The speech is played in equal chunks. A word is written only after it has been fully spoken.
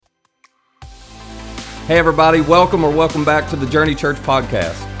Hey everybody, welcome back to the Journey Church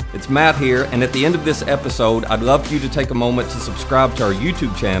podcast. It's Matt here, and at the end of this episode, I'd love for you to take a moment to subscribe to our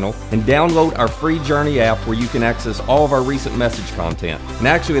YouTube channel and download our free Journey app where you can access all of our recent message content. And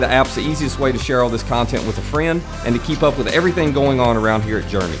actually, the app's the easiest way to share all this content with a friend and to keep up with everything going on around here at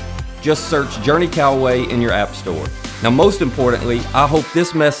Journey. Just search Journey Callaway in your app store. Now, most importantly, I hope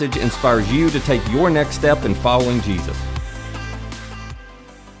this message inspires you to take your next step in following Jesus.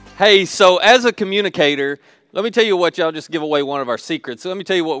 Hey, so as a communicator, let me tell you what, y'all just give away one of our secrets. So let me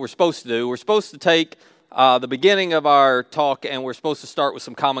tell you what we're supposed to do. We're supposed to take the beginning of our talk and we're supposed to start with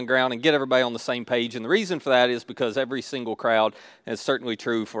some common ground and get everybody on the same page. And the reason for that is because every single crowd, and it's certainly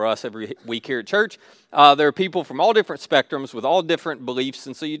true for us every week here at church, there are people from all different spectrums with all different beliefs,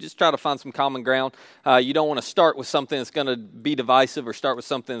 and so you just try to find some common ground. You don't want to start with something that's going to be divisive or start with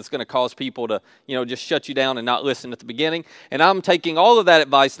something that's going to cause people to, just shut you down and not listen at the beginning. And I'm taking all of that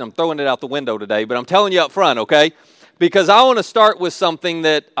advice and I'm throwing it out the window today, but I'm telling you up front, okay? Because I want to start with something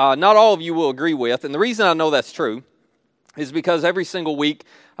that not all of you will agree with, and the reason I know that's true is because every single week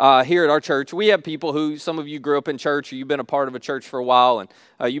here at our church, we have people who, some of you grew up in church or you've been a part of a church for a while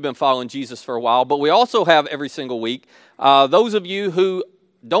and you've been following Jesus for a while, but we also have every single week those of you who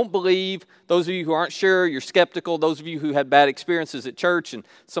don't believe, those of you who aren't sure, you're skeptical, those of you who had bad experiences at church and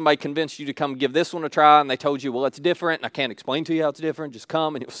somebody convinced you to come give this one a try and they told you, well, it's different and I can't explain to you how it's different, just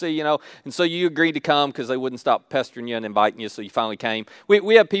come and you'll see, and so you agreed to come because they wouldn't stop pestering you and inviting you, so you finally came.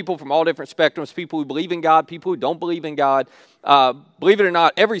 We have people from all different spectrums, people who believe in God, people who don't believe in God, believe it or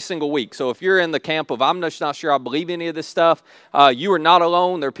not, every single week. So if you're in the camp of, I'm just not sure I believe any of this stuff, you are not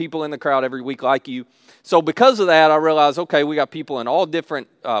alone. There are people in the crowd every week like you. So because of that, I realized, okay, we got people in all different,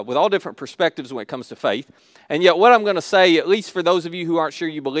 with all different perspectives when it comes to faith. And yet what I'm going to say, at least for those of you who aren't sure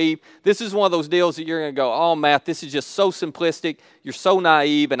you believe, this is one of those deals that you're going to go, oh, Matt, this is just so simplistic. You're so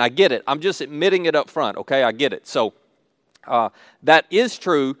naive, and I get it. I'm just admitting it up front, okay? I get it. So that is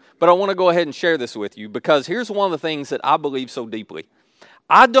true, but I want to go ahead and share this with you because here's one of the things that I believe so deeply.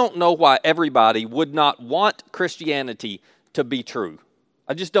 I don't know why everybody would not want Christianity to be true.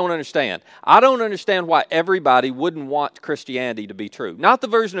 I just don't understand. I don't understand why everybody wouldn't want Christianity to be true. Not the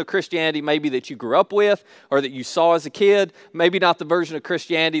version of Christianity maybe that you grew up with or that you saw as a kid. Maybe not the version of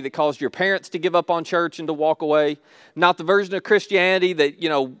Christianity that caused your parents to give up on church and to walk away. Not the version of Christianity that,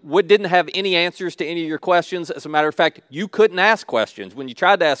 didn't have any answers to any of your questions. As a matter of fact, you couldn't ask questions. When you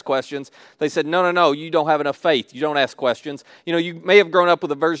tried to ask questions, they said, no, you don't have enough faith. You don't ask questions. You may have grown up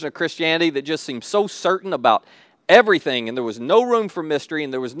with a version of Christianity that just seemed so certain about everything, and there was no room for mystery,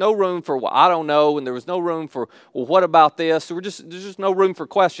 and there was no room for, well, I don't know, and there was no room for, well, what about this? There's just no room for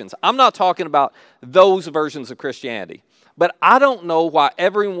questions. I'm not talking about those versions of Christianity, but I don't know why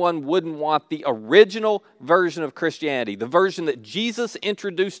everyone wouldn't want the original version of Christianity, the version that Jesus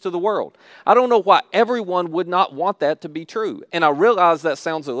introduced to the world. I don't know why everyone would not want that to be true, and I realize that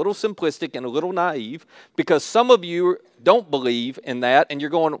sounds a little simplistic and a little naive, because some of you don't believe in that, and you're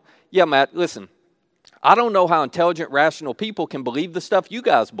going, yeah, Matt, listen, I don't know how intelligent, rational people can believe the stuff you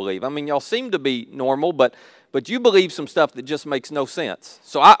guys believe. I mean, y'all seem to be normal, but you believe some stuff that just makes no sense.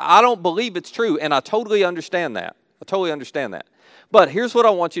 So I don't believe it's true, and I totally understand that. But here's what I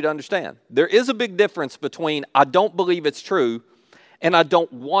want you to understand. There is a big difference between I don't believe it's true and I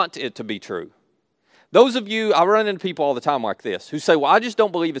don't want it to be true. Those of you, I run into people all the time like this who say, well, I just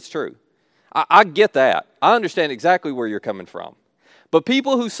don't believe it's true. I get that. I understand exactly where you're coming from. But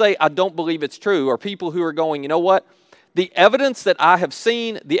people who say, I don't believe it's true, are people who are going, you know what? The evidence that I have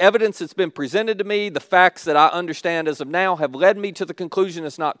seen, the evidence that's been presented to me, the facts that I understand as of now have led me to the conclusion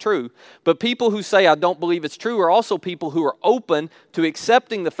it's not true. But people who say, I don't believe it's true, are also people who are open to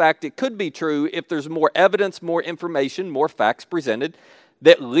accepting the fact it could be true if there's more evidence, more information, more facts presented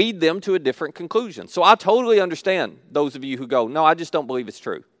that lead them to a different conclusion. So I totally understand those of you who go, no, I just don't believe it's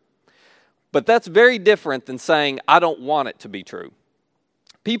true. But that's very different than saying, I don't want it to be true.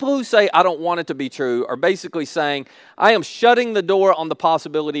 People who say, I don't want it to be true, are basically saying, I am shutting the door on the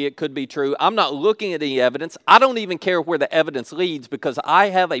possibility it could be true. I'm not looking at any evidence. I don't even care where the evidence leads because I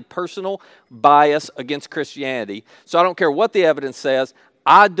have a personal bias against Christianity. So I don't care what the evidence says.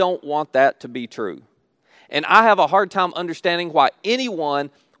 I don't want that to be true. And I have a hard time understanding why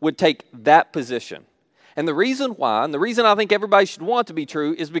anyone would take that position. And the reason why, and the reason I think everybody should want it to be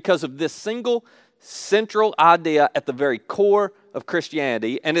true, is because of this single central idea at the very core of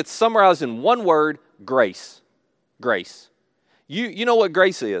Christianity, and it's summarized in one word, grace. Grace. You know what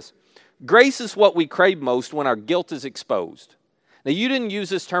grace is. Grace is what we crave most when our guilt is exposed. Now, you didn't use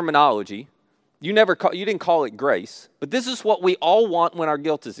this terminology. You didn't call it grace, but this is what we all want when our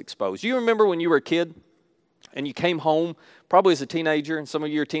guilt is exposed. You remember when you were a kid? and you came home, probably as a teenager, and some of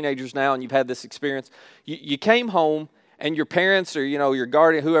you are teenagers now and you've had this experience. You came home and your parents or, your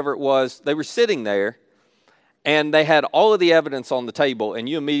guardian, whoever it was, they were sitting there and they had all of the evidence on the table and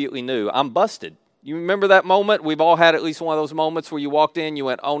you immediately knew, I'm busted. You remember that moment? We've all had at least one of those moments where you walked in, you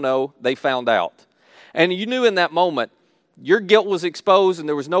went, oh no, they found out. And you knew in that moment, your guilt was exposed and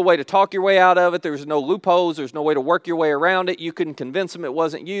there was no way to talk your way out of it. There was no loopholes. There was no way to work your way around it. You couldn't convince them it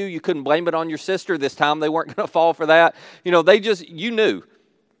wasn't you. You couldn't blame it on your sister. This time they weren't going to fall for that. You knew,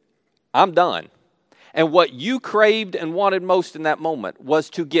 I'm done. And what you craved and wanted most in that moment was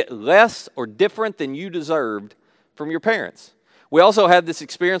to get less or different than you deserved from your parents. We also had this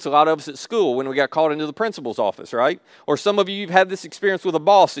experience, a lot of us at school, when we got called into the principal's office, right? Or some of you've had this experience with a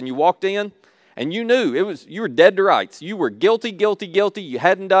boss and you walked in and you knew you were dead to rights. You were guilty, guilty, guilty. You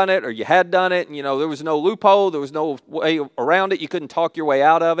hadn't done it or you had done it and there was no loophole, there was no way around it. You couldn't talk your way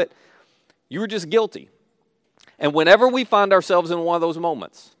out of it. You were just guilty. And whenever we find ourselves in one of those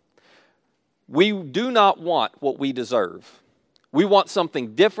moments, we do not want what we deserve. We want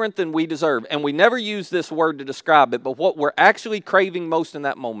something different than we deserve. And we never use this word to describe it, but what we're actually craving most in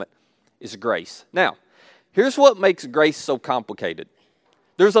that moment is grace. Now, here's what makes grace so complicated.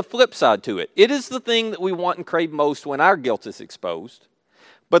 There's a flip side to it. It is the thing that we want and crave most when our guilt is exposed.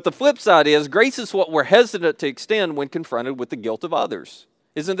 But the flip side is grace is what we're hesitant to extend when confronted with the guilt of others.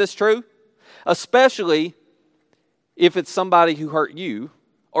 Isn't this true? Especially if it's somebody who hurt you,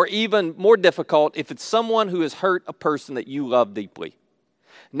 or even more difficult if it's someone who has hurt a person that you love deeply.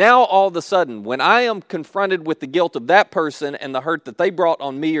 Now, all of a sudden, when I am confronted with the guilt of that person and the hurt that they brought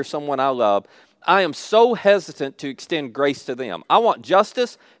on me or someone I love, I am so hesitant to extend grace to them. I want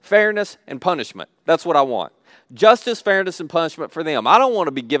justice, fairness, and punishment. That's what I want. Justice, fairness, and punishment for them. I don't want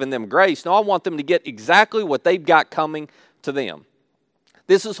to be giving them grace. No, I want them to get exactly what they've got coming to them.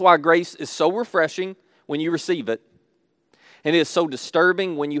 This is why grace is so refreshing when you receive it, and it is so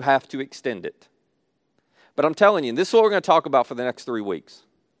disturbing when you have to extend it. But I'm telling you, this is what we're going to talk about for the next 3 weeks.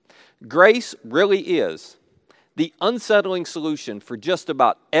 Grace really is the unsettling solution for just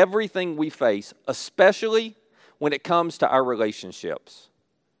about everything we face, especially when it comes to our relationships.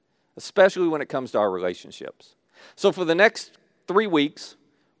 Especially when it comes to our relationships. So for the next 3 weeks,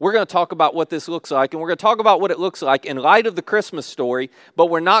 we're going to talk about what this looks like, and we're going to talk about what it looks like in light of the Christmas story, but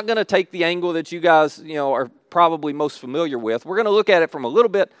we're not going to take the angle that you guys, are probably most familiar with. We're going to look at it from a little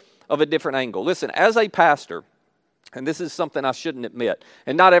bit of a different angle. Listen, as a pastor, and this is something I shouldn't admit,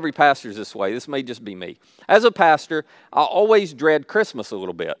 and not every pastor is this way. This may just be me. As a pastor, I always dread Christmas a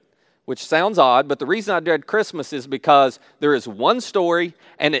little bit, which sounds odd, but the reason I dread Christmas is because there is one story,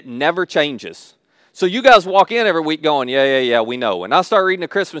 and it never changes. So you guys walk in every week going, yeah, we know. And I start reading a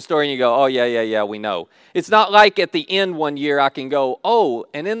Christmas story, and you go, oh, yeah, we know. It's not like at the end one year I can go, oh,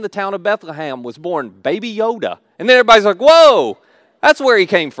 and in the town of Bethlehem was born Baby Yoda. And then everybody's like, whoa, that's where he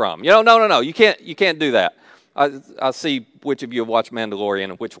came from. No, you can't do that. I see which of you have watched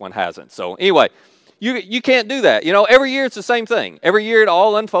Mandalorian and which one hasn't. So anyway, you can't do that. Every year it's the same thing. Every year it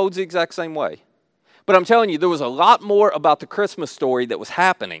all unfolds the exact same way. But I'm telling you, there was a lot more about the Christmas story that was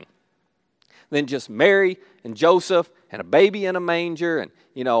happening than just Mary and Joseph and a baby in a manger and,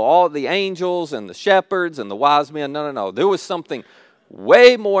 all the angels and the shepherds and the wise men. No. There was something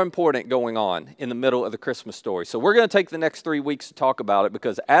way more important going on in the middle of the Christmas story. So we're going to take the next 3 weeks to talk about it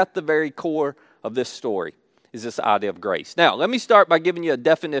because at the very core of this story is this idea of grace. Now, let me start by giving you a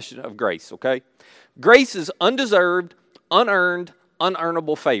definition of grace, okay? Grace is undeserved, unearned,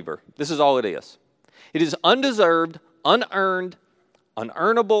 unearnable favor. This is all it is. It is undeserved, unearned,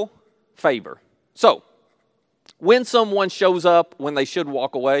 unearnable favor. So, when someone shows up when they should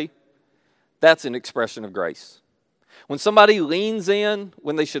walk away, that's an expression of grace. When somebody leans in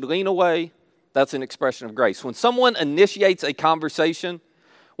when they should lean away, that's an expression of grace. When someone initiates a conversation,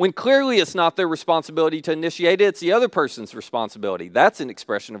 when clearly it's not their responsibility to initiate it, it's the other person's responsibility, that's an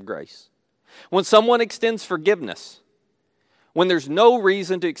expression of grace. When someone extends forgiveness, when there's no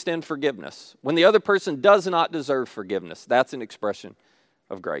reason to extend forgiveness, when the other person does not deserve forgiveness, that's an expression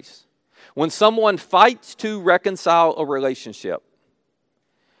of grace. When someone fights to reconcile a relationship,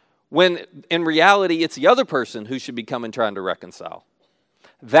 when in reality it's the other person who should be coming trying to reconcile,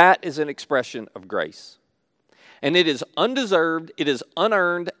 that is an expression of grace. And it is undeserved, it is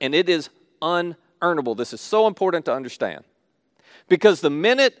unearned, and it is unearnable. This is so important to understand. Because the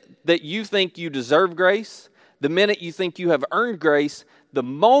minute that you think you deserve grace, the minute you think you have earned grace, the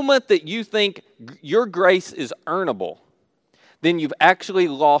moment that you think your grace is earnable, then you've actually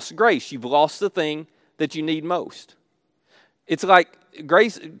lost grace. You've lost the thing that you need most. It's like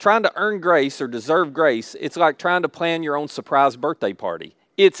grace, trying to earn grace or deserve grace, it's like trying to plan your own surprise birthday party.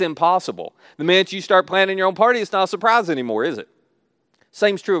 It's impossible. The minute you start planning your own party, it's not a surprise anymore, is it?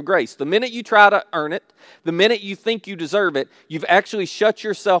 Same's true of grace. The minute you try to earn it, the minute you think you deserve it, you've actually shut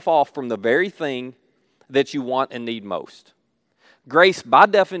yourself off from the very thing that you want and need most. Grace, by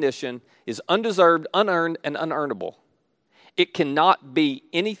definition, is undeserved, unearned, and unearnable. It cannot be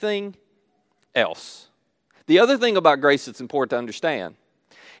anything else. The other thing about grace that's important to understand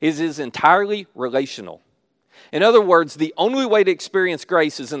is it is entirely relational. In other words, the only way to experience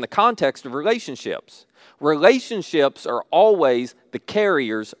grace is in the context of relationships. Relationships are always the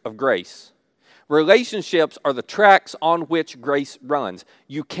carriers of grace. Relationships are the tracks on which grace runs.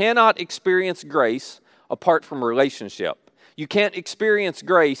 You cannot experience grace apart from relationship. You can't experience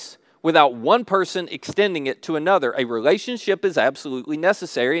grace without one person extending it to another. A relationship is absolutely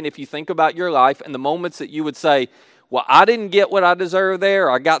necessary. And if you think about your life and the moments that you would say, well, I didn't get what I deserved there,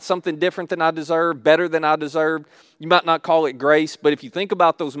 or I got something different than I deserved, better than I deserved, you might not call it grace, but if you think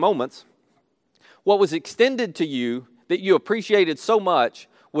about those moments, what was extended to you that you appreciated so much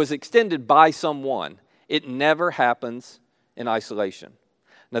was extended by someone. It never happens in isolation.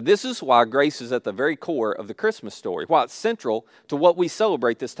 Now, this is why grace is at the very core of the Christmas story, why it's central to what we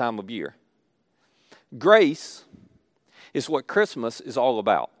celebrate this time of year. Grace is what Christmas is all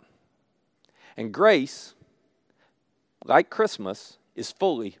about. And grace, like Christmas, is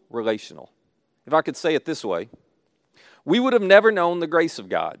fully relational. If I could say it this way, we would have never known the grace of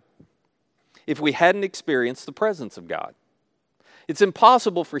God if we hadn't experienced the presence of God. It's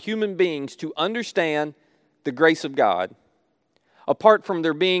impossible for human beings to understand the grace of God apart from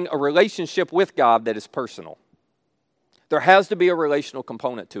there being a relationship with God that is personal. There has to be a relational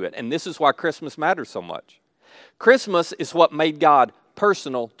component to it, and this is why Christmas matters so much. Christmas is what made God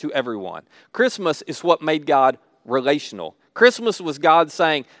personal to everyone. Christmas is what made God relational. Christmas was God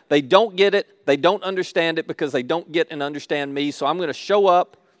saying, they don't get it, they don't understand it because they don't get and understand me, so I'm going to show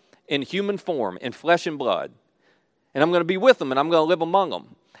up in human form, in flesh and blood, and I'm going to be with them, and I'm going to live among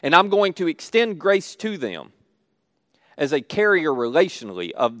them, and I'm going to extend grace to them as a carrier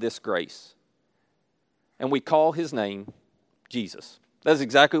relationally of this grace. And we call his name Jesus. That's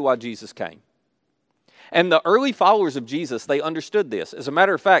exactly why Jesus came. And the early followers of Jesus, they understood this. As a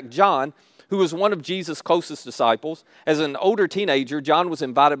matter of fact, John, who was one of Jesus' closest disciples, as an older teenager, John was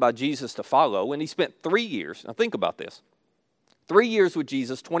invited by Jesus to follow, and he spent 3 years. Now think about this. 3 years with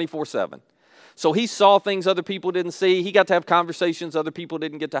Jesus, 24/7. So he saw things other people didn't see. He got to have conversations other people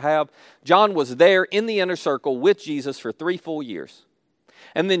didn't get to have. John was there in the inner circle with Jesus for 3 full years.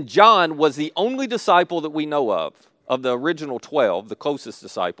 And then John was the only disciple that we know of the original 12, the closest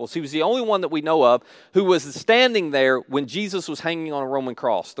disciples. He was the only one that we know of who was standing there when Jesus was hanging on a Roman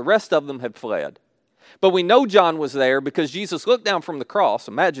cross. The rest of them had fled. But we know John was there because Jesus looked down from the cross,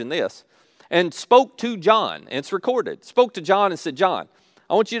 imagine this, and spoke to John. And it's recorded. Spoke to John and said, John,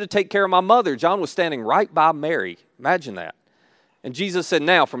 I want you to take care of my mother. John was standing right by Mary. Imagine that. And Jesus said,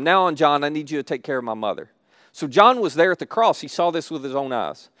 from now on, John, I need you to take care of my mother. So John was there at the cross. He saw this with his own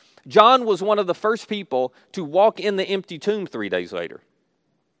eyes. John was one of the first people to walk in the empty tomb 3 days later.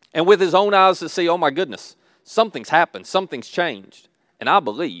 And with his own eyes to see, oh my goodness, something's happened, something's changed. And I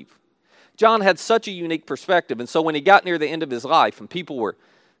believe. John had such a unique perspective. And so when he got near the end of his life and people were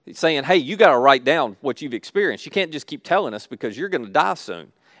saying, hey, you got to write down what you've experienced. You can't just keep telling us because you're going to die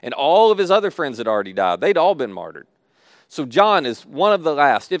soon. And all of his other friends had already died. They'd all been martyred. So John is one of the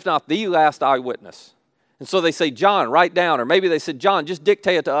last, if not the last eyewitness. And so they say, John, write down. Or maybe they said, John, just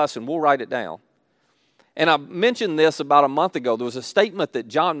dictate it to us and we'll write it down. And I mentioned this about a month ago. There was a statement that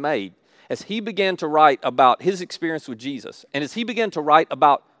John made as he began to write about his experience with Jesus. And as he began to write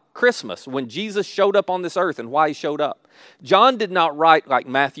about Christmas, when Jesus showed up on this earth and why he showed up. John did not write like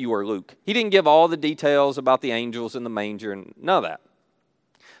Matthew or Luke. He didn't give all the details about the angels and the manger and none of that.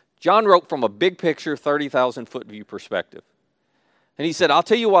 John wrote from a big picture, 30,000-foot view perspective. And he said, I'll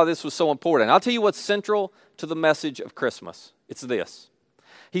tell you why this was so important. I'll tell you what's central to the message of Christmas. It's this.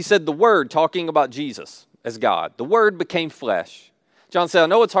 He said the Word, talking about Jesus as God, the Word became flesh. John said, I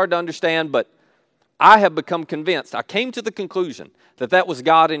know it's hard to understand, but I have become convinced. I came to the conclusion that was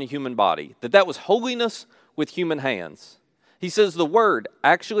God in a human body, that was holiness with human hands. He says the Word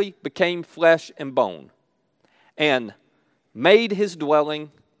actually became flesh and bone and made his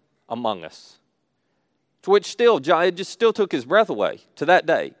dwelling among us. To which it just still took his breath away to that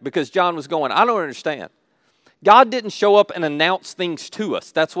day because John was going, I don't understand. God didn't show up and announce things to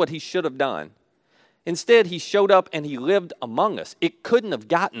us. That's what he should have done. Instead, he showed up and he lived among us. It couldn't have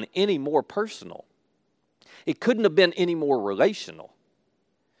gotten any more personal. It couldn't have been any more relational.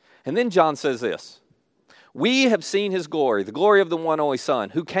 And then John says this, we have seen his glory, the glory of the one only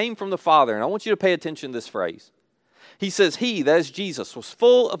Son, who came from the Father. And I want you to pay attention to this phrase. He says he, that is Jesus, was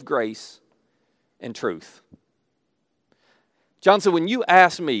full of grace and truth. John said, when you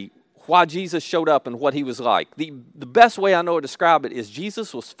ask me why Jesus showed up and what he was like, the best way I know to describe it is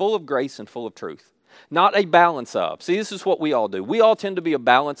Jesus was full of grace and full of truth. Not a balance of. See, this is what we all do. We all tend to be a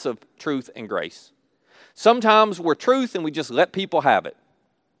balance of truth and grace. Sometimes we're truth and we just let people have it.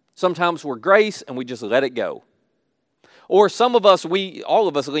 Sometimes we're grace and we just let it go. Or some of us, all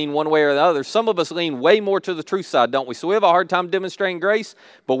of us lean one way or the other. Some of us lean way more to the truth side, don't we? So we have a hard time demonstrating grace,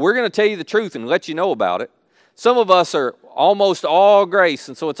 but we're going to tell you the truth and let you know about it. Some of us are almost all grace,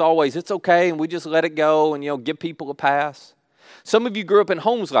 and so it's okay, and we just let it go and, give people a pass. Some of you grew up in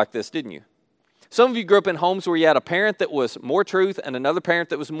homes like this, didn't you? Some of you grew up in homes where you had a parent that was more truth and another parent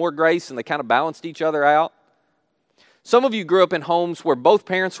that was more grace, and they kind of balanced each other out. Some of you grew up in homes where both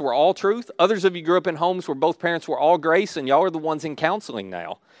parents were all truth. Others of you grew up in homes where both parents were all grace, and y'all are the ones in counseling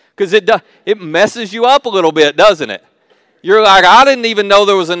now. Because it messes you up a little bit, doesn't it? You're like, I didn't even know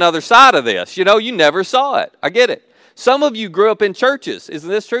there was another side of this. You never saw it. I get it. Some of you grew up in churches. Isn't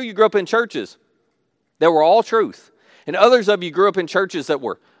this true? You grew up in churches that were all truth. And others of you grew up in churches that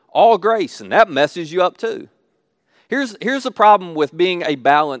were all grace, and that messes you up too. Here's the problem with being a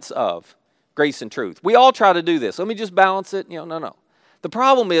balance of grace and truth. We all try to do this. Let me just balance it. No. The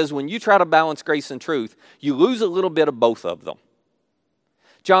problem is when you try to balance grace and truth, you lose a little bit of both of them.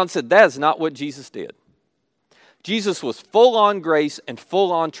 John said that is not what Jesus did. Jesus was full on grace and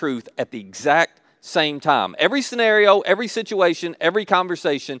full on truth at the exact same time. Every scenario, every situation, every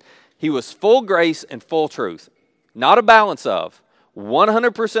conversation, he was full grace and full truth. Not a balance of,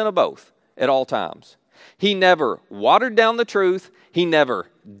 100% of both at all times. He never watered down the truth. He never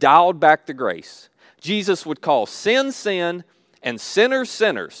dialed back the grace. Jesus would call sin, sin, and sinners,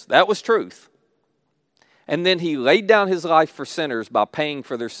 sinners. That was truth. And then he laid down his life for sinners by paying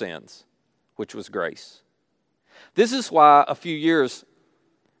for their sins, which was grace. This is why a few years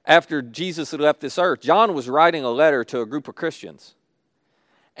after Jesus had left this earth, John was writing a letter to a group of Christians.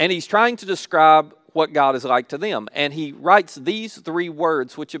 And he's trying to describe what God is like to them. And he writes these 3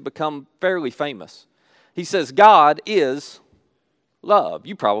 words, which have become fairly famous. He says, God is love.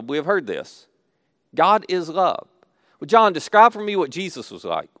 You probably have heard this. God is love. Well, John, describe for me what Jesus was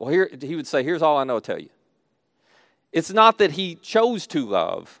like. Well, here he would say, here's all I know to tell you. It's not that he chose to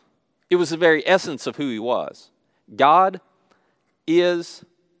love. It was the very essence of who he was. God is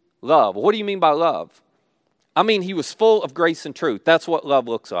love. What do you mean by love? I mean, he was full of grace and truth. That's what love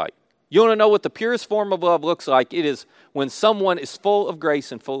looks like. You want to know what the purest form of love looks like? It is when someone is full of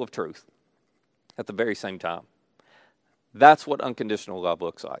grace and full of truth at the very same time. That's what unconditional love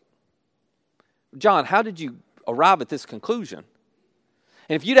looks like. John, how did you arrive at this conclusion?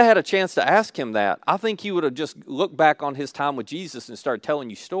 And if you'd have had a chance to ask him that, I think he would have just looked back on his time with Jesus and started telling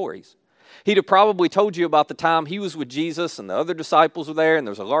you stories. He'd have probably told you about the time he was with Jesus and the other disciples were there and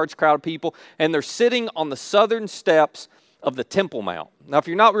there was a large crowd of people and they're sitting on the southern steps of the Temple Mount. Now, if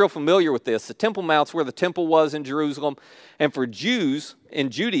you're not real familiar with this, the Temple Mount's where the temple was in Jerusalem. And for Jews in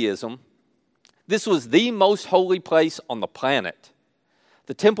Judaism, this was the most holy place on the planet.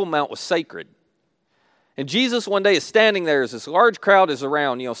 The Temple Mount was sacred. And Jesus one day is standing there as this large crowd is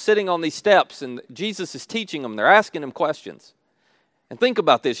around, sitting on these steps, and Jesus is teaching them. They're asking him questions. And think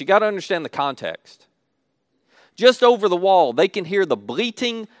about this. You got to understand the context. Just over the wall, they can hear the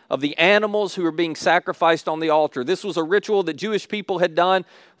bleating of the animals who are being sacrificed on the altar. This was a ritual that Jewish people had done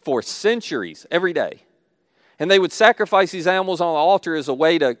for centuries, every day. And they would sacrifice these animals on the altar as a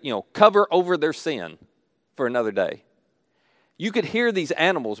way to, cover over their sin for another day. You could hear these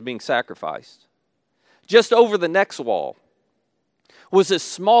animals being sacrificed. Just over the next wall was this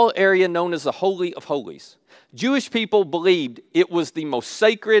small area known as the Holy of Holies. Jewish people believed it was the most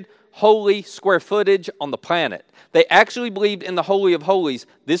sacred, holy square footage on the planet. They actually believed in the Holy of Holies.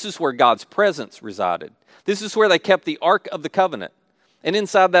 This is where God's presence resided. This is where they kept the Ark of the Covenant. And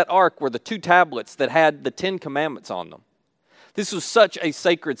inside that ark were the 2 tablets that had the 10 commandments on them. This was such a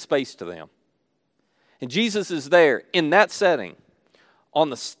sacred space to them. And Jesus is there in that setting on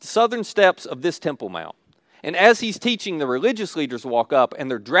the southern steps of this Temple Mount. And as he's teaching, the religious leaders walk up and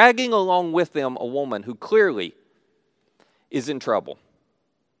they're dragging along with them a woman who clearly is in trouble.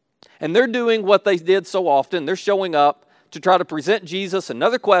 And they're doing what they did so often. They're showing up to try to present Jesus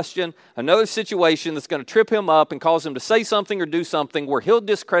another question, another situation that's going to trip him up and cause him to say something or do something where he'll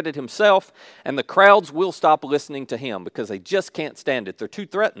discredit himself and the crowds will stop listening to him because they just can't stand it. They're too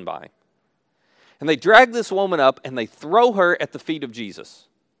threatened by him. And they drag this woman up and they throw her at the feet of Jesus.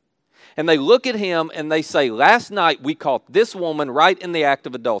 And they look at him and they say, last night we caught this woman right in the act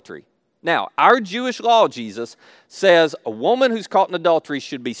of adultery. Now, our Jewish law, Jesus, says a woman who's caught in adultery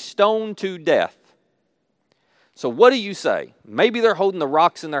should be stoned to death. So what do you say? Maybe they're holding the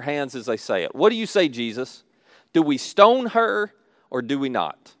rocks in their hands as they say it. What do you say, Jesus? Do we stone her or do we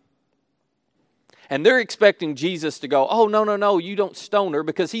not? And they're expecting Jesus to go, oh, no, you don't stone her,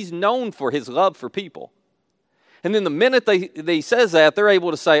 because he's known for his love for people. And then the minute they says that, they're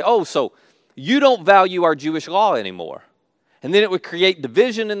able to say, oh, so you don't value our Jewish law anymore. And then it would create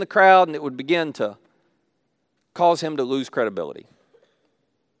division in the crowd, and it would begin to cause him to lose credibility.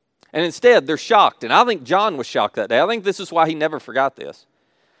 And instead, they're shocked. And I think John was shocked that day. I think this is why he never forgot this.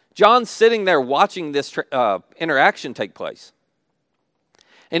 John's sitting there watching this interaction take place.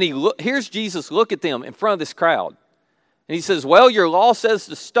 And hears Jesus look at them in front of this crowd. And he says, well, your law says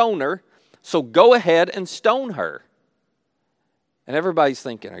to stone her, so go ahead and stone her. And everybody's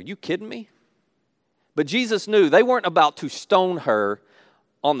thinking, are you kidding me? But Jesus knew they weren't about to stone her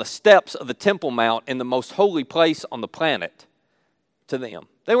on the steps of the Temple Mount in the most holy place on the planet to them.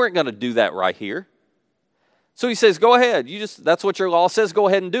 They weren't going to do that right here. So he says, go ahead. That's what your law says. Go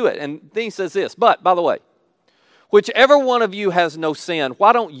ahead and do it. And then he says this, but by the way, whichever one of you has no sin,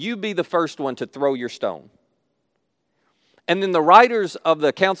 why don't you be the first one to throw your stone? And then the writers of the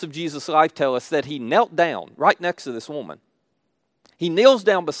accounts of Jesus' life tell us that he knelt down right next to this woman. He kneels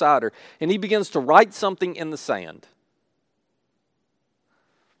down beside her and he begins to write something in the sand.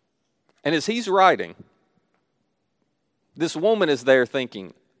 And as he's writing, this woman is there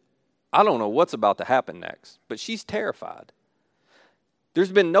thinking, I don't know what's about to happen next, but she's terrified.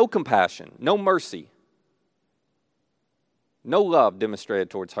 There's been no compassion, no mercy, no love demonstrated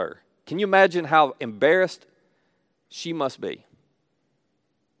towards her. Can you imagine how embarrassed she must be?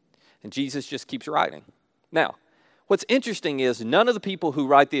 And Jesus just keeps writing. Now, what's interesting is none of the people who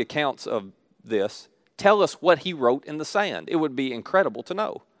write the accounts of this tell us what he wrote in the sand. It would be incredible to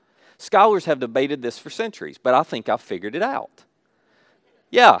know. Scholars have debated this for centuries, but I think I've figured it out.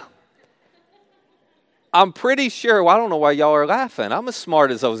 Yeah. I'm pretty sure, well, I don't know why y'all are laughing. I'm as smart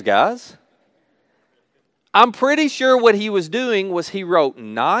as those guys. I'm pretty sure what he was doing was he wrote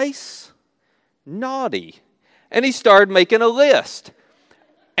nice, naughty, and he started making a list.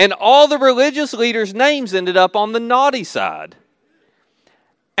 And all the religious leaders' names ended up on the naughty side.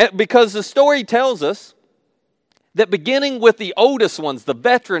 Because the story tells us that beginning with the oldest ones, the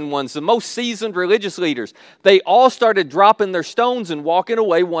veteran ones, the most seasoned religious leaders, they all started dropping their stones and walking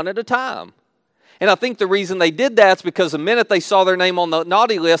away one at a time. And I think the reason they did that is because the minute they saw their name on the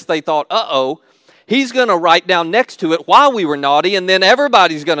naughty list, they thought, he's going to write down next to it why we were naughty, and then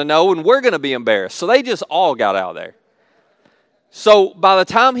everybody's going to know, and we're going to be embarrassed. So they just all got out of there. So by the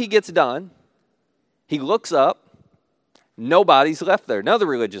time he gets done, he looks up. Nobody's left there. None of the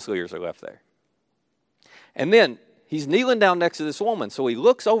religious leaders are left there. And then he's kneeling down next to this woman. So he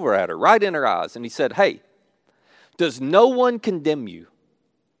looks over at her, right in her eyes, and he said, hey, does no one condemn you?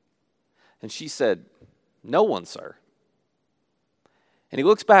 And she said, no one, sir. And he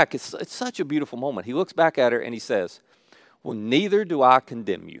looks back. It's such a beautiful moment. He looks back at her and he says, well, neither do I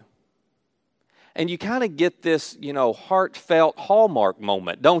condemn you. And you kind of get this, heartfelt Hallmark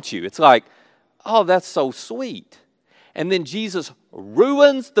moment, don't you? It's like, oh, that's so sweet. And then Jesus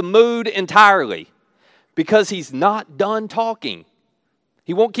ruins the mood entirely because he's not done talking.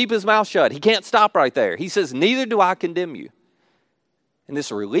 He won't keep his mouth shut. He can't stop right there. He says, neither do I condemn you. And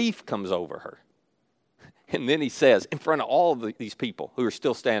this relief comes over her. And then he says, in front of all of these people who are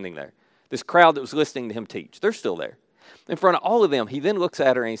still standing there, this crowd that was listening to him teach, they're still there. In front of all of them, he then looks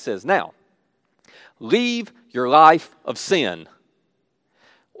at her and he says, now, leave your life of sin.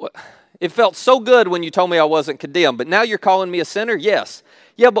 It felt so good when you told me I wasn't condemned, but now you're calling me a sinner? Yes.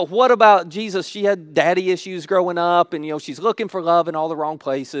 Yeah, but what about Jesus? She had daddy issues growing up, and, she's looking for love in all the wrong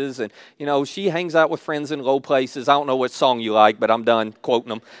places, and, she hangs out with friends in low places. I don't know what song you like, but I'm done quoting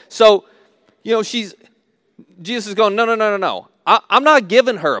them. So, Jesus is going, no. I'm not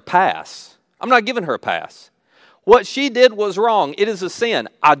giving her a pass. I'm not giving her a pass. What she did was wrong. It is a sin.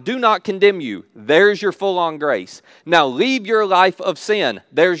 I do not condemn you. There's your full-on grace. Now leave your life of sin.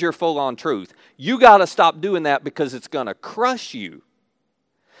 There's your full-on truth. You got to stop doing that because it's going to crush you.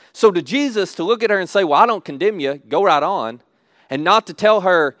 So to Jesus, to look at her and say, well, I don't condemn you, go right on, and not to tell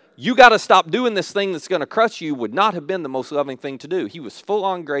her, you got to stop doing this thing that's going to crush you, would not have been the most loving thing to do. He was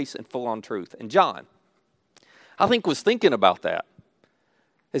full-on grace and full-on truth. And John, I think, was thinking about that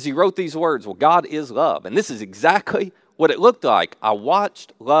as he wrote these words, well, God is love. And this is exactly what it looked like. I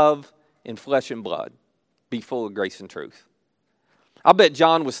watched love in flesh and blood be full of grace and truth. I bet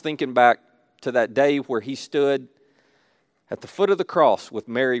John was thinking back to that day where he stood at the foot of the cross with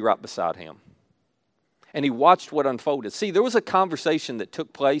Mary right beside him. And he watched what unfolded. See, there was a conversation that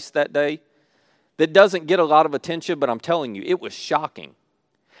took place that day that doesn't get a lot of attention, but I'm telling you, it was shocking.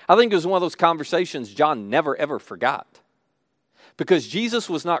 I think it was one of those conversations John never, ever forgot. Because Jesus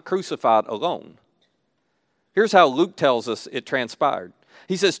was not crucified alone. Here's how Luke tells us it transpired.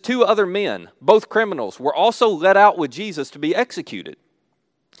 He says, 2 other men, both criminals, were also led out with Jesus to be executed.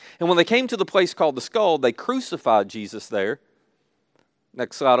 And when they came to the place called the Skull, they crucified Jesus there.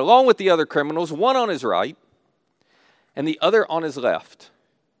 Next slide. Along with the other criminals, one on his right and the other on his left.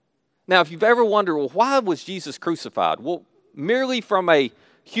 Now, if you've ever wondered, well, why was Jesus crucified? Well, merely from a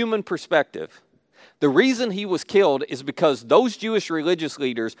human perspective, the reason he was killed is because those Jewish religious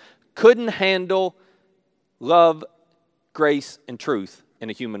leaders couldn't handle love, grace, and truth in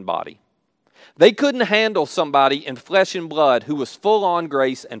a human body. They couldn't handle somebody in flesh and blood who was full on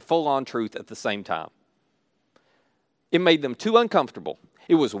grace and full on truth at the same time. It made them too uncomfortable.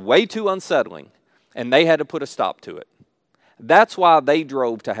 It was way too unsettling, and they had to put a stop to it. That's why they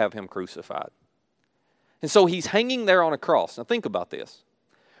drove to have him crucified. And so he's hanging there on a cross. Now think about this.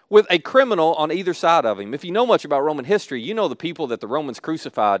 With a criminal on either side of him. If you know much about Roman history, you know the people that the Romans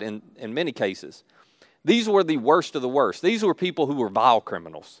crucified in many cases. These were the worst of the worst. These were people who were vile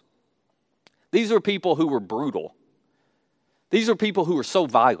criminals. These were people who were brutal. These were people who were so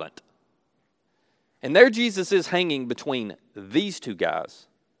violent. And there Jesus is hanging between these 2 guys.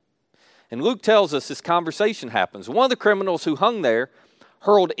 And Luke tells us this conversation happens. One of the criminals who hung there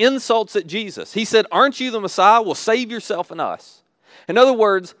hurled insults at Jesus. He said, "Aren't you the Messiah? Well, save yourself and us." In other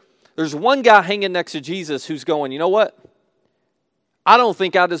words, there's one guy hanging next to Jesus who's going, you know what? I don't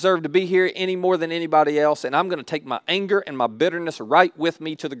think I deserve to be here any more than anybody else, and I'm going to take my anger and my bitterness right with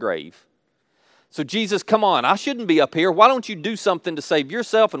me to the grave. So Jesus, come on, I shouldn't be up here. Why don't you do something to save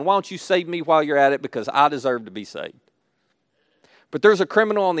yourself, and why don't you save me while you're at it, because I deserve to be saved. But there's a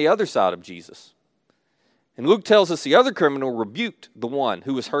criminal on the other side of Jesus. And Luke tells us the other criminal rebuked the one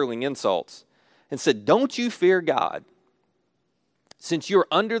who was hurling insults and said, "Don't you fear God, since you're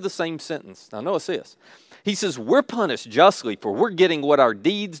under the same sentence." Now notice this. He says, we're punished justly, for we're getting what our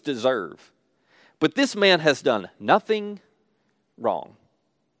deeds deserve. But this man has done nothing wrong.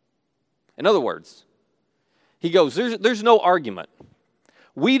 In other words, he goes, there's no argument.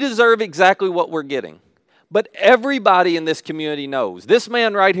 We deserve exactly what we're getting. But everybody in this community knows, this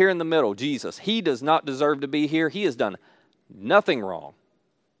man right here in the middle, Jesus, he does not deserve to be here. He has done nothing wrong.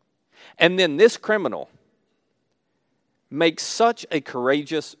 And then this criminal makes such a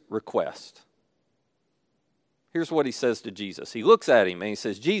courageous request. Here's what he says to Jesus. He looks at him and he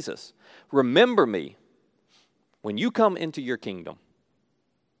says, "Jesus, remember me when you come into your kingdom.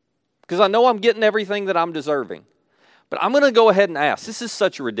 Because I know I'm getting everything that I'm deserving. But I'm going to go ahead and ask." This is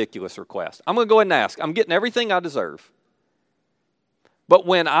such a ridiculous request. I'm going to go ahead and ask. I'm getting everything I deserve. But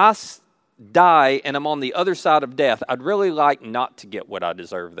when I die and I'm on the other side of death, I'd really like not to get what I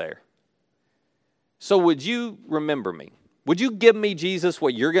deserve there. So would you remember me? Would you give me, Jesus,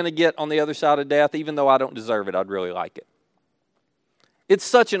 what you're going to get on the other side of death? Even though I don't deserve it, I'd really like it. It's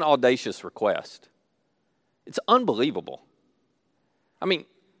such an audacious request. It's unbelievable. I mean,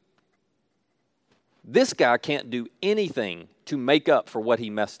 this guy can't do anything to make up for what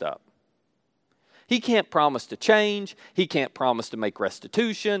he messed up. He can't promise to change. He can't promise to make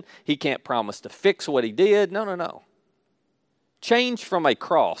restitution. He can't promise to fix what he did. No. Change from a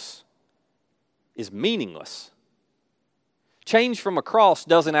cross is meaningless. Change from a cross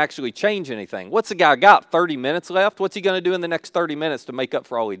doesn't actually change anything. What's the guy got? 30 minutes left? What's he going to do in the next 30 minutes to make up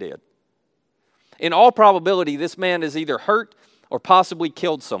for all he did? In all probability, this man has either hurt or possibly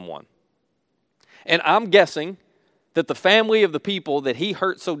killed someone. And I'm guessing that the family of the people that he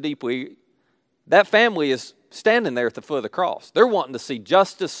hurt so deeply, that family is standing there at the foot of the cross. They're wanting to see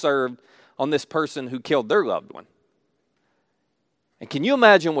justice served on this person who killed their loved one. And can you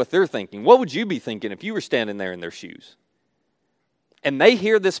imagine what they're thinking? What would you be thinking if you were standing there in their shoes? And they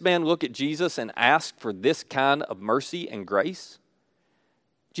hear this man look at Jesus and ask for this kind of mercy and grace?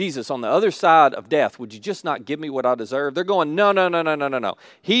 Jesus, on the other side of death, would you just not give me what I deserve? They're going, no.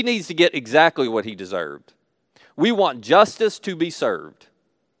 He needs to get exactly what he deserved. We want justice to be served.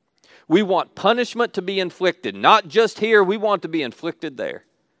 We want punishment to be inflicted. Not just here, we want to be inflicted there.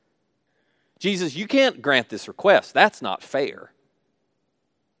 Jesus, you can't grant this request. That's not fair.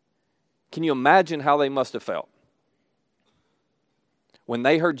 Can you imagine how they must have felt when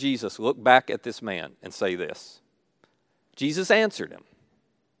they heard Jesus look back at this man and say this? Jesus answered him.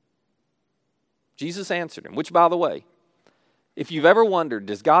 Jesus answered him, which, by the way, if you've ever wondered,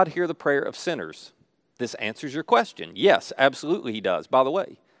 does God hear the prayer of sinners? This answers your question. Yes, absolutely he does. By the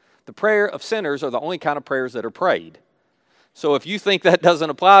way, the prayer of sinners are the only kind of prayers that are prayed. So if you think that doesn't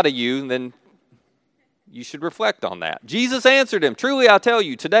apply to you, then you should reflect on that. Jesus answered him, "Truly I tell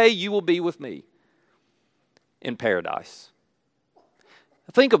you, today you will be with me in paradise."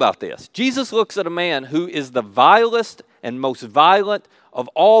 Think about this. Jesus looks at a man who is the vilest and most violent of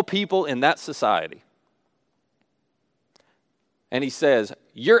all people in that society. And he says,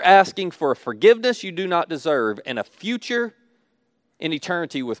 you're asking for a forgiveness you do not deserve and a future in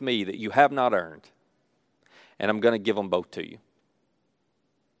eternity with me that you have not earned. And I'm going to give them both to you.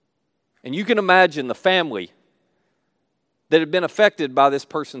 And you can imagine the family that had been affected by this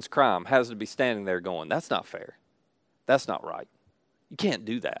person's crime has to be standing there going, that's not fair. That's not right. You can't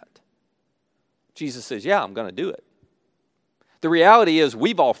do that. Jesus says, yeah, I'm going to do it. The reality is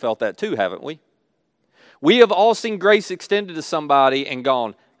we've all felt that too, haven't we? We have all seen grace extended to somebody and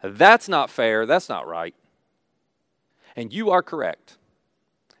gone, that's not fair, that's not right. And you are correct.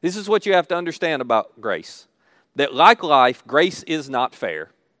 This is what you have to understand about grace. That like life, grace is not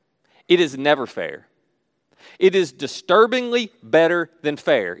fair. It is never fair. It is disturbingly better than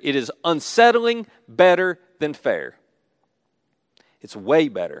fair. It is unsettling better than fair. It's way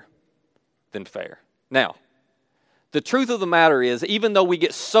better than fair. Now, the truth of the matter is, even though we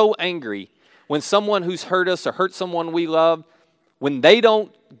get so angry when someone who's hurt us or hurt someone we love, when they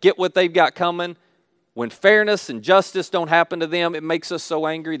don't get what they've got coming, when fairness and justice don't happen to them, it makes us so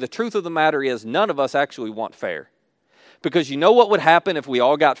angry. The truth of the matter is, none of us actually want fair. Because you know what would happen if we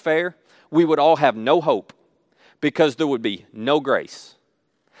all got fair? We would all have no hope because there would be no grace.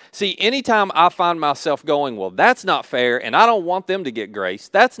 See, anytime I find myself going, well, that's not fair, and I don't want them to get grace.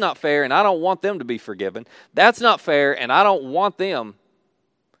 That's not fair, and I don't want them to be forgiven. That's not fair, and I don't want them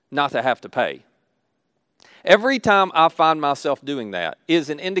not to have to pay. Every time I find myself doing that is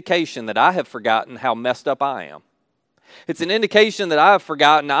an indication that I have forgotten how messed up I am. It's an indication that I have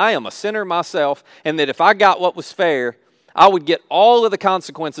forgotten I am a sinner myself, and that if I got what was fair, I would get all of the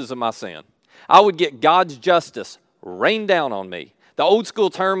consequences of my sin. I would get God's justice rained down on me. The old school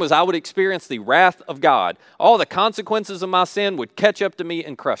term was I would experience the wrath of God. All the consequences of my sin would catch up to me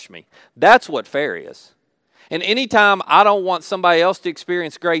and crush me. That's what fair is. And anytime I don't want somebody else to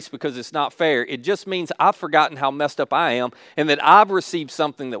experience grace because it's not fair, it just means I've forgotten how messed up I am and that I've received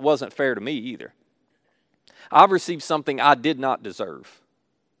something that wasn't fair to me either. I've received something I did not deserve.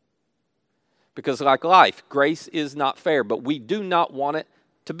 Because like life, grace is not fair, but we do not want it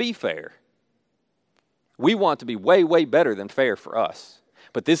to be fair. We want it to be way, way better than fair for us.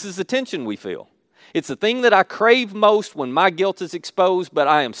 But this is the tension we feel. It's the thing that I crave most when my guilt is exposed, but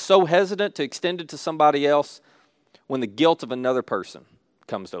I am so hesitant to extend it to somebody else when the guilt of another person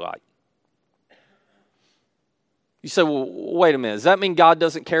comes to light. You say, well, wait a minute. Does that mean God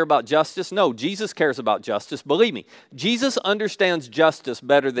doesn't care about justice? No, Jesus cares about justice. Believe me, Jesus understands justice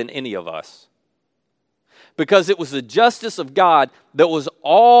better than any of us. Because it was the justice of God that was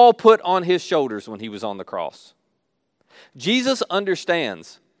all put on his shoulders when he was on the cross. Jesus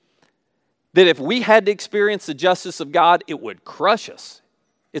understands that if we had to experience the justice of God, it would crush us.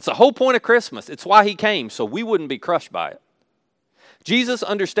 It's the whole point of Christmas. It's why he came, so we wouldn't be crushed by it. Jesus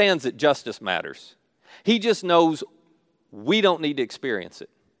understands that justice matters. He just knows we don't need to experience it.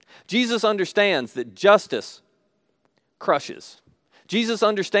 Jesus understands that justice crushes. Jesus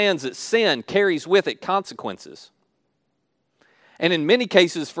understands that sin carries with it consequences. And in many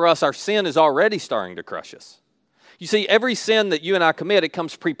cases for us, our sin is already starting to crush us. You see, every sin that you and I commit, it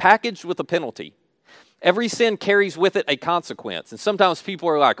comes prepackaged with a penalty. Every sin carries with it a consequence. And sometimes people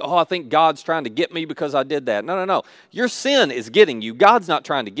are like, oh, I think God's trying to get me because I did that. No. Your sin is getting you. God's not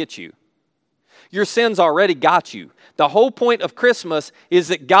trying to get you. Your sin's already got you. The whole point of Christmas is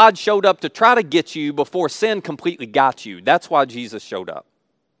that God showed up to try to get you before sin completely got you. That's why Jesus showed up.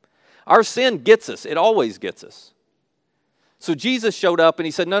 Our sin gets us. It always gets us. So Jesus showed up and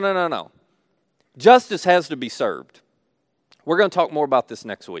he said, no. Justice has to be served. We're going to talk more about this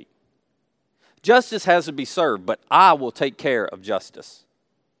next week. Justice has to be served, but I will take care of justice.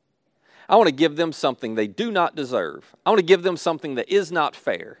 I want to give them something they do not deserve. I want to give them something that is not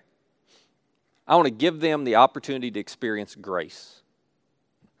fair. I want to give them the opportunity to experience grace.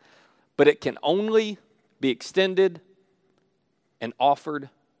 But it can only be extended and offered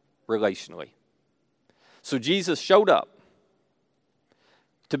relationally. So Jesus showed up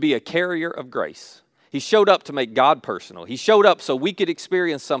to be a carrier of grace. He showed up to make God personal. He showed up so we could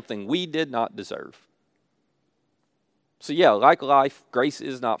experience something we did not deserve. So yeah, like life, grace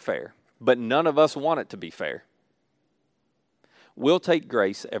is not fair. But none of us want it to be fair. We'll take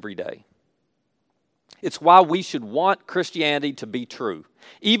grace every day. It's why we should want Christianity to be true.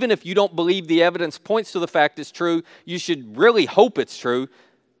 Even if you don't believe the evidence points to the fact it's true, you should really hope it's true,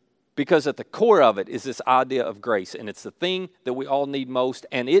 because at the core of it is this idea of grace, and it's the thing that we all need most,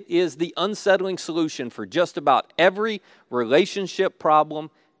 and it is the unsettling solution for just about every relationship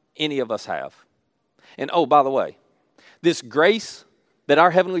problem any of us have. And oh, by the way, this grace that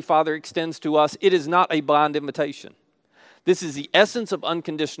our Heavenly Father extends to us, it is not a blind invitation. This is the essence of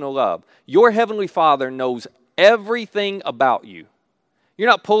unconditional love. Your Heavenly Father knows everything about you. You're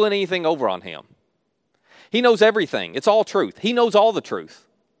not pulling anything over on Him. He knows everything. It's all truth. He knows all the truth.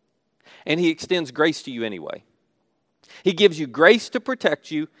 And He extends grace to you anyway. He gives you grace to protect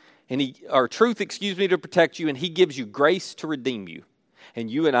you, truth to protect you, and He gives you grace to redeem you.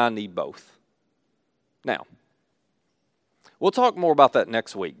 And you and I need both. Now, we'll talk more about that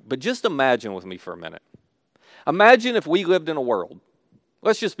next week, but just imagine with me for a minute. Imagine if we lived in a world,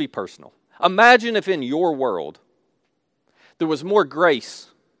 let's just be personal. Imagine if in your world there was more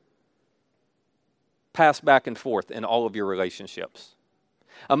grace passed back and forth in all of your relationships.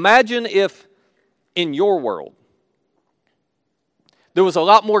 Imagine if in your world there was a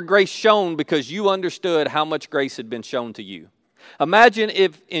lot more grace shown because you understood how much grace had been shown to you. Imagine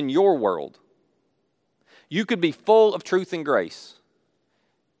if in your world you could be full of truth and grace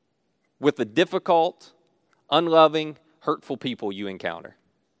with the difficult, unloving, hurtful people you encounter.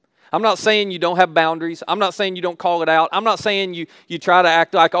 I'm not saying you don't have boundaries. I'm not saying you don't call it out. I'm not saying you try to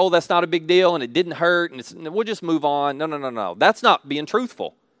act like, oh, that's not a big deal and it didn't hurt and we'll just move on. No. That's not being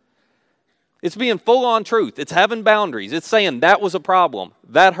truthful. It's being full on truth. It's having boundaries. It's saying that was a problem.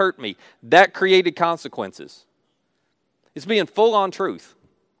 That hurt me. That created consequences. It's being full on truth.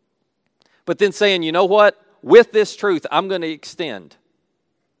 But then saying, you know what? With this truth, I'm going to extend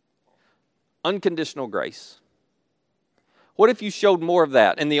unconditional grace. What if you showed more of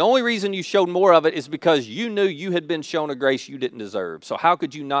that? And the only reason you showed more of it is because you knew you had been shown a grace you didn't deserve. So how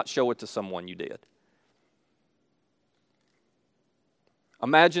could you not show it to someone you did?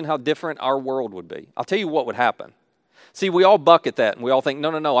 Imagine how different our world would be. I'll tell you what would happen. See, we all bucket that and we all think,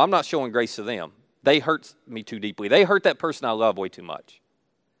 no, I'm not showing grace to them. They hurt me too deeply. They hurt that person I love way too much.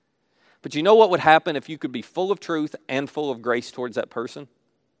 But you know what would happen if you could be full of truth and full of grace towards that person?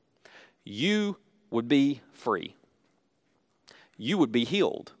 You would be free. You would be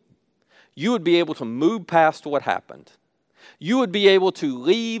healed. You would be able to move past what happened. You would be able to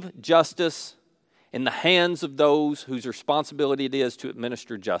leave justice in the hands of those whose responsibility it is to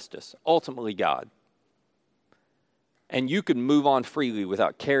administer justice, ultimately God. And you could move on freely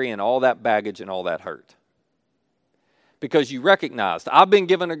without carrying all that baggage and all that hurt. Because you recognized, I've been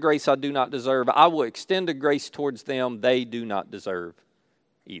given a grace I do not deserve. I will extend a grace towards them they do not deserve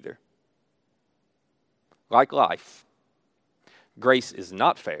either. Like life, grace is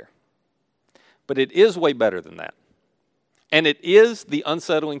not fair, but it is way better than that. And it is the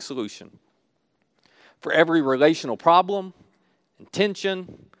unsettling solution for every relational problem and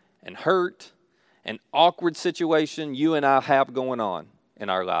tension and hurt and awkward situation you and I have going on in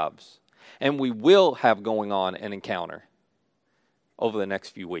our lives. And we will have going on and encounter over the next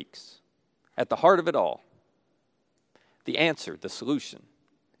few weeks. At the heart of it all, the answer, the solution,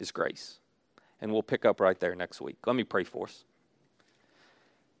 is grace. And we'll pick up right there next week. Let me pray for us.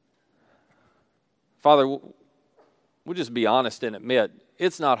 Father, we'll just be honest and admit,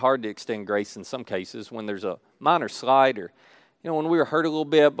 it's not hard to extend grace in some cases when there's a minor slight or, when we were hurt a little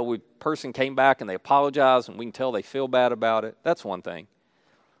bit, but person came back and they apologized and we can tell they feel bad about it. That's one thing.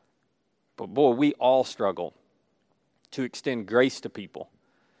 But boy, we all struggle to extend grace to people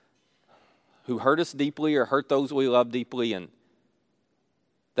who hurt us deeply or hurt those we love deeply, and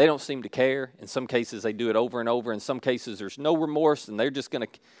they don't seem to care. In some cases, they do it over and over. In some cases, there's no remorse, and they're just going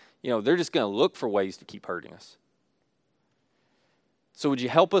to look for ways to keep hurting us. So would you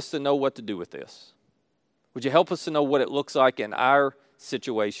help us to know what to do with this? Would you help us to know what it looks like in our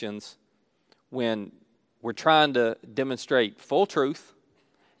situations when we're trying to demonstrate full truth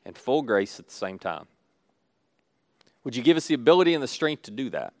and full grace at the same time? Would you give us the ability and the strength to do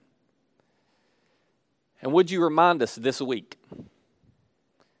that? And would you remind us this week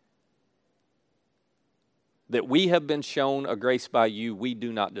that we have been shown a grace by you we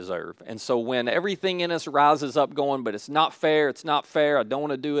do not deserve. And so when everything in us rises up going, but it's not fair, I don't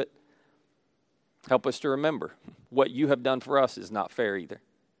want to do it, help us to remember what you have done for us is not fair either.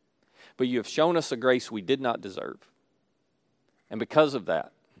 But you have shown us a grace we did not deserve. And because of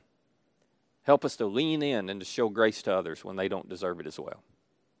that, help us to lean in and to show grace to others when they don't deserve it as well.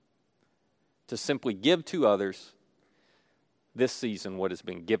 To simply give to others this season what has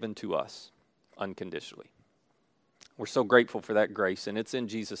been given to us unconditionally. We're so grateful for that grace, and it's in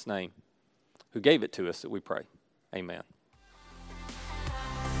Jesus' name, who gave it to us, that we pray. Amen.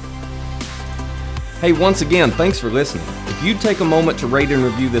 Hey, once again, thanks for listening. If you'd take a moment to rate and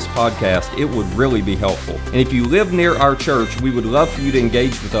review this podcast, it would really be helpful. And if you live near our church, we would love for you to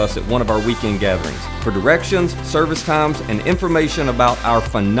engage with us at one of our weekend gatherings. For directions, service times, and information about our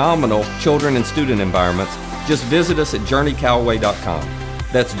phenomenal children and student environments, just visit us at journeycalway.com.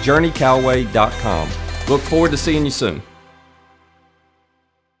 That's journeycalway.com. Look forward to seeing you soon.